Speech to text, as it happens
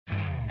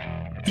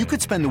You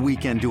could spend the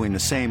weekend doing the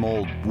same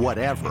old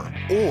whatever,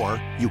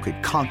 or you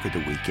could conquer the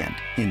weekend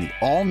in the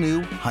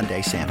all-new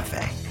Hyundai Santa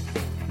Fe.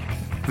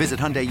 Visit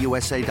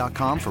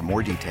HyundaiUSA.com for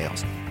more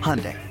details.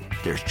 Hyundai,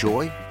 there's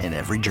joy in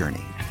every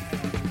journey.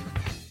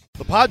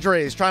 The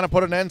Padres trying to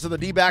put an end to the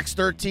D-backs'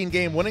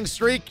 13-game winning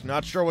streak.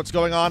 Not sure what's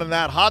going on in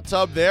that hot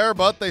tub there,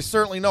 but they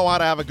certainly know how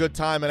to have a good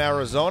time in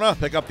Arizona.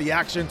 Pick up the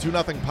action,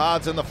 2-0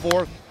 Pods in the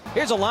fourth.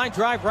 Here's a line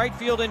drive right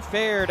field and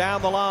fair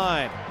down the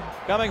line.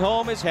 Coming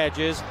home is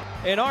Hedges.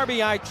 An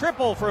RBI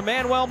triple for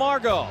Manuel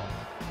Margot.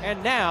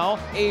 And now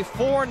a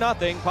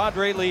 4-0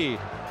 Padre lead.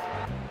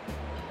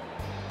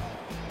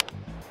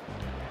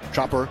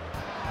 Chopper,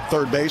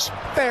 third base,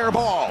 fair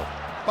ball.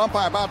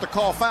 Umpire about to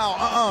call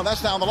foul.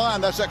 That's down the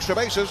line. That's extra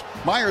bases.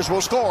 Myers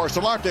will score.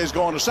 Solarte's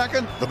going to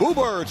second. The Boo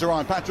Birds are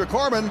on Patrick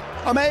Corbin.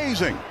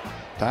 Amazing.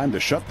 Time to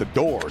shut the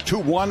door.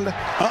 2-1.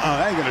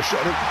 Ain't going to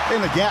shut it.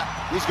 In the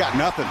gap. He's got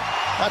nothing.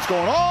 That's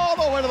going all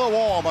the way to the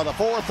wall by the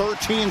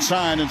 4-13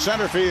 sign in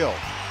center field.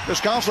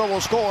 Descanso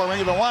will score,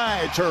 making the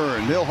wide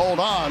turn. He'll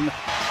hold on.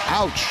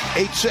 Ouch.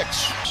 8-6.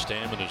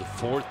 Stammen is the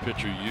fourth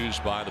pitcher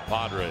used by the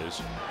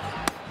Padres.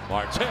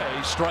 Marte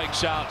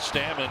strikes out.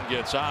 Stammen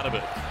gets out of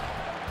it.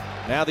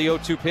 Now the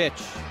 0-2 pitch.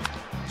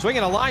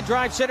 Swinging a line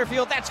drive center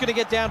field. That's going to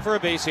get down for a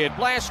base hit.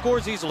 Blash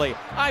scores easily.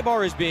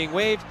 Ibar is being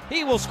waved.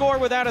 He will score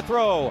without a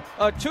throw.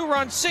 A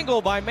two-run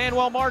single by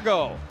Manuel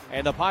Margot.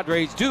 And the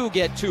Padres do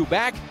get two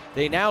back.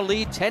 They now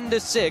lead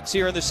 10-6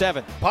 here in the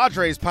seventh.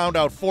 Padres pound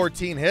out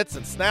 14 hits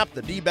and snap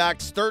the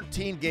D-backs'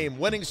 13-game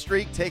winning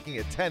streak, taking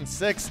it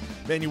 10-6.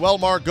 Manuel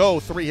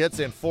Margot, 3 hits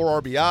and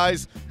 4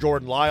 RBIs.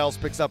 Jordan Lyles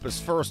picks up his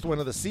first win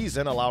of the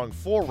season, allowing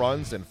 4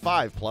 runs and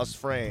 5+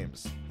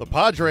 frames. The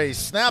Padres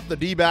snap the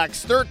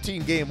D-backs'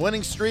 13-game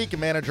winning streak,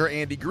 and manager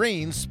Andy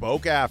Green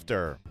spoke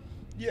after.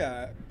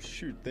 Yeah,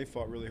 shoot, they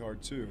fought really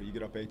hard too. You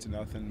get up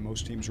 8-0.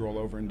 Most teams roll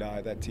over and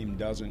die. That team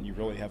doesn't. You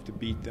really have to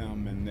beat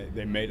them, and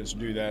they made us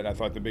do that. I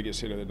thought the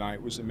biggest hit of the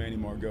night was the Manny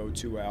Margot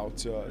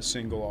 2-out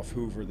single off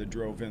Hoover that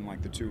drove in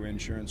like the 2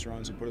 insurance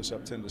runs and put us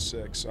up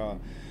 10-6.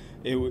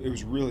 It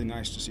was really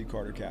nice to see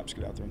Carter Capps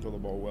get out there and throw the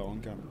ball well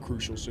in kind of a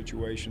crucial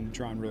situation,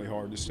 trying really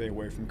hard to stay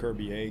away from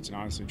Kirby Yates and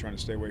honestly trying to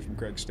stay away from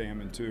Craig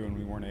Stammen too, and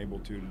we weren't able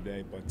to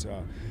today. But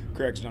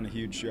Craig's done a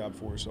huge job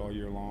for us all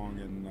year long,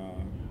 and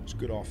it's a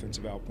good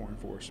offensive outpouring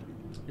for us.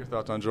 Your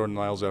thoughts on Jordan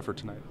Lyles' effort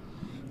tonight?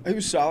 He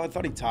was solid. I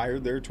thought he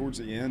tired there towards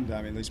the end.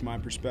 I mean, at least my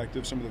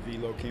perspective, some of the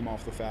velo came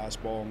off the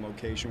fastball and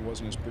location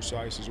wasn't as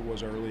precise as it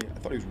was early. I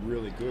thought he was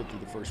really good through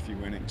the first few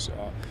innings,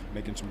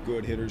 making some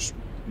good hitters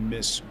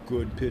miss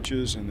good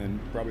pitches, and then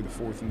probably the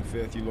fourth and the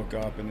fifth you look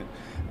up and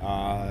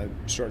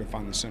started to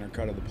find the center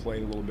cut of the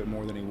plate a little bit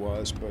more than he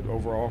was. But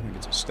overall, I think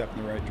it's a step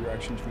in the right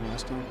direction from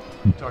last time.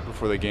 You talked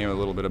before the game a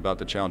little bit about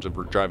the challenge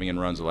of driving in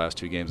runs the last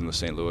 2 games in the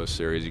St. Louis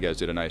series. You guys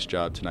did a nice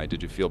job tonight.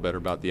 Did you feel better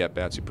about the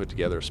at-bats you put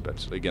together,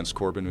 especially against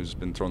Corbin, who's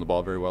been throwing the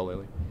ball very well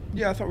lately?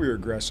 Yeah, I thought we were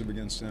aggressive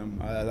against him.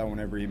 I thought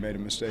whenever he made a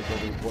mistake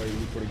over the plate,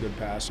 we put a good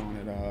pass on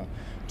it.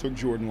 Took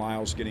Jordan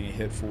Lyles getting a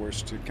hit for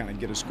us to kind of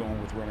get us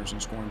going with runners in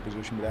scoring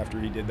position. But after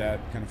he did that,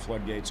 kind of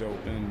floodgates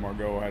open.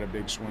 Margot had a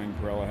big swing.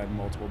 Perella had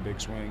multiple big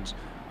swings.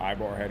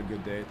 Ibar had a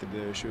good day at the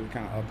dish. It was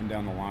kind of up and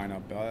down the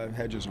lineup.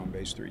 Hedges on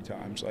base 3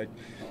 times. Like,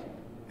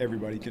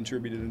 everybody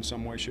contributed in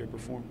some way, shape, or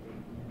form.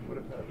 What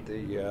about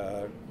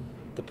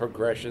the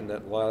progression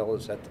that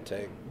Lyles had to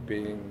take,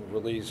 being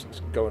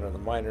released, going to the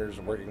minors,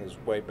 and working his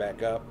way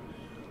back up?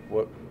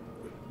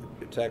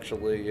 It's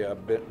actually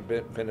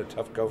been a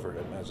tough go for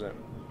him, hasn't it?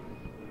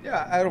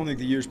 Yeah, I don't think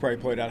the year's probably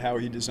played out how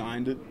he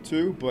designed it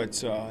to,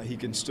 but he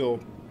can still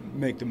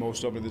make the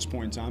most of it at this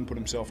point in time, put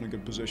himself in a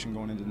good position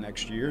going into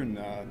next year, and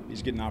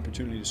he's getting an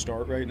opportunity to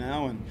start right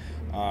now, and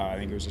I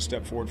think it was a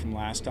step forward from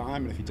last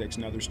time, and if he takes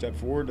another step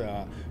forward,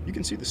 you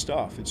can see the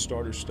stuff. It's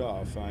starter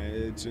stuff.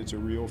 It's a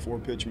real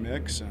 4-pitch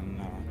mix,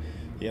 and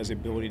he has the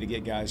ability to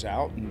get guys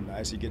out, and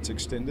as he gets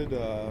extended,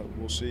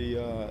 we'll see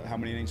how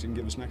many innings he can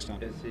give us next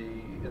time. Is he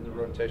in the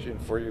rotation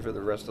for you for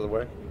the rest of the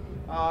way?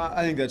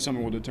 I think that's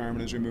something we'll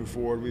determine as we move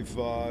forward. We've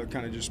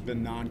kind of just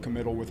been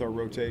non-committal with our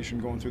rotation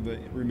going through the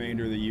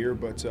remainder of the year,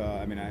 but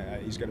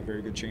he's got a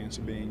very good chance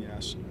of being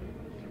yes.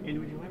 And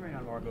when you elaborate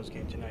on Margot's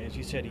game tonight, as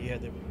you said,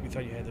 we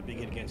thought you had the big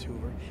hit against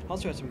Hoover.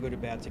 Also had some good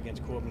at-bats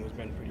against Corbin, who's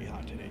been pretty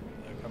hot today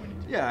coming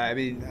in. Yeah,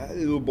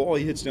 the ball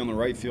he hits down the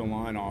right field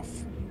line off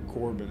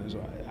Corbin is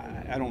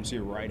I don't see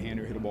a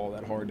right-hander hit a ball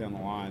that hard down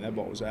the line. That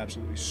ball was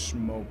absolutely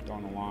smoked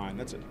on the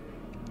line.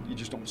 You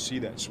just don't see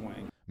that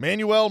swing.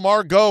 Manuel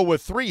Margot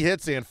with 3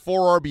 hits and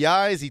 4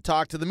 RBIs. He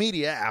talked to the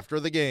media after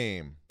the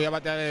game.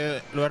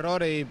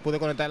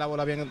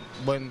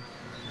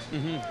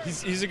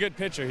 He's a good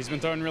pitcher. He's been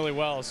throwing really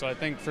well. So I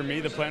think for me,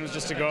 the plan was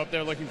just to go up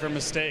there looking for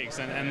mistakes.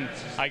 And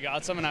I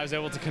got some, and I was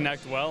able to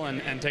connect well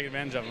and take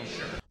advantage of them.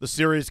 The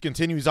series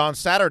continues on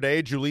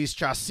Saturday. Jhoulys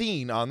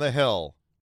Chacín on the hill.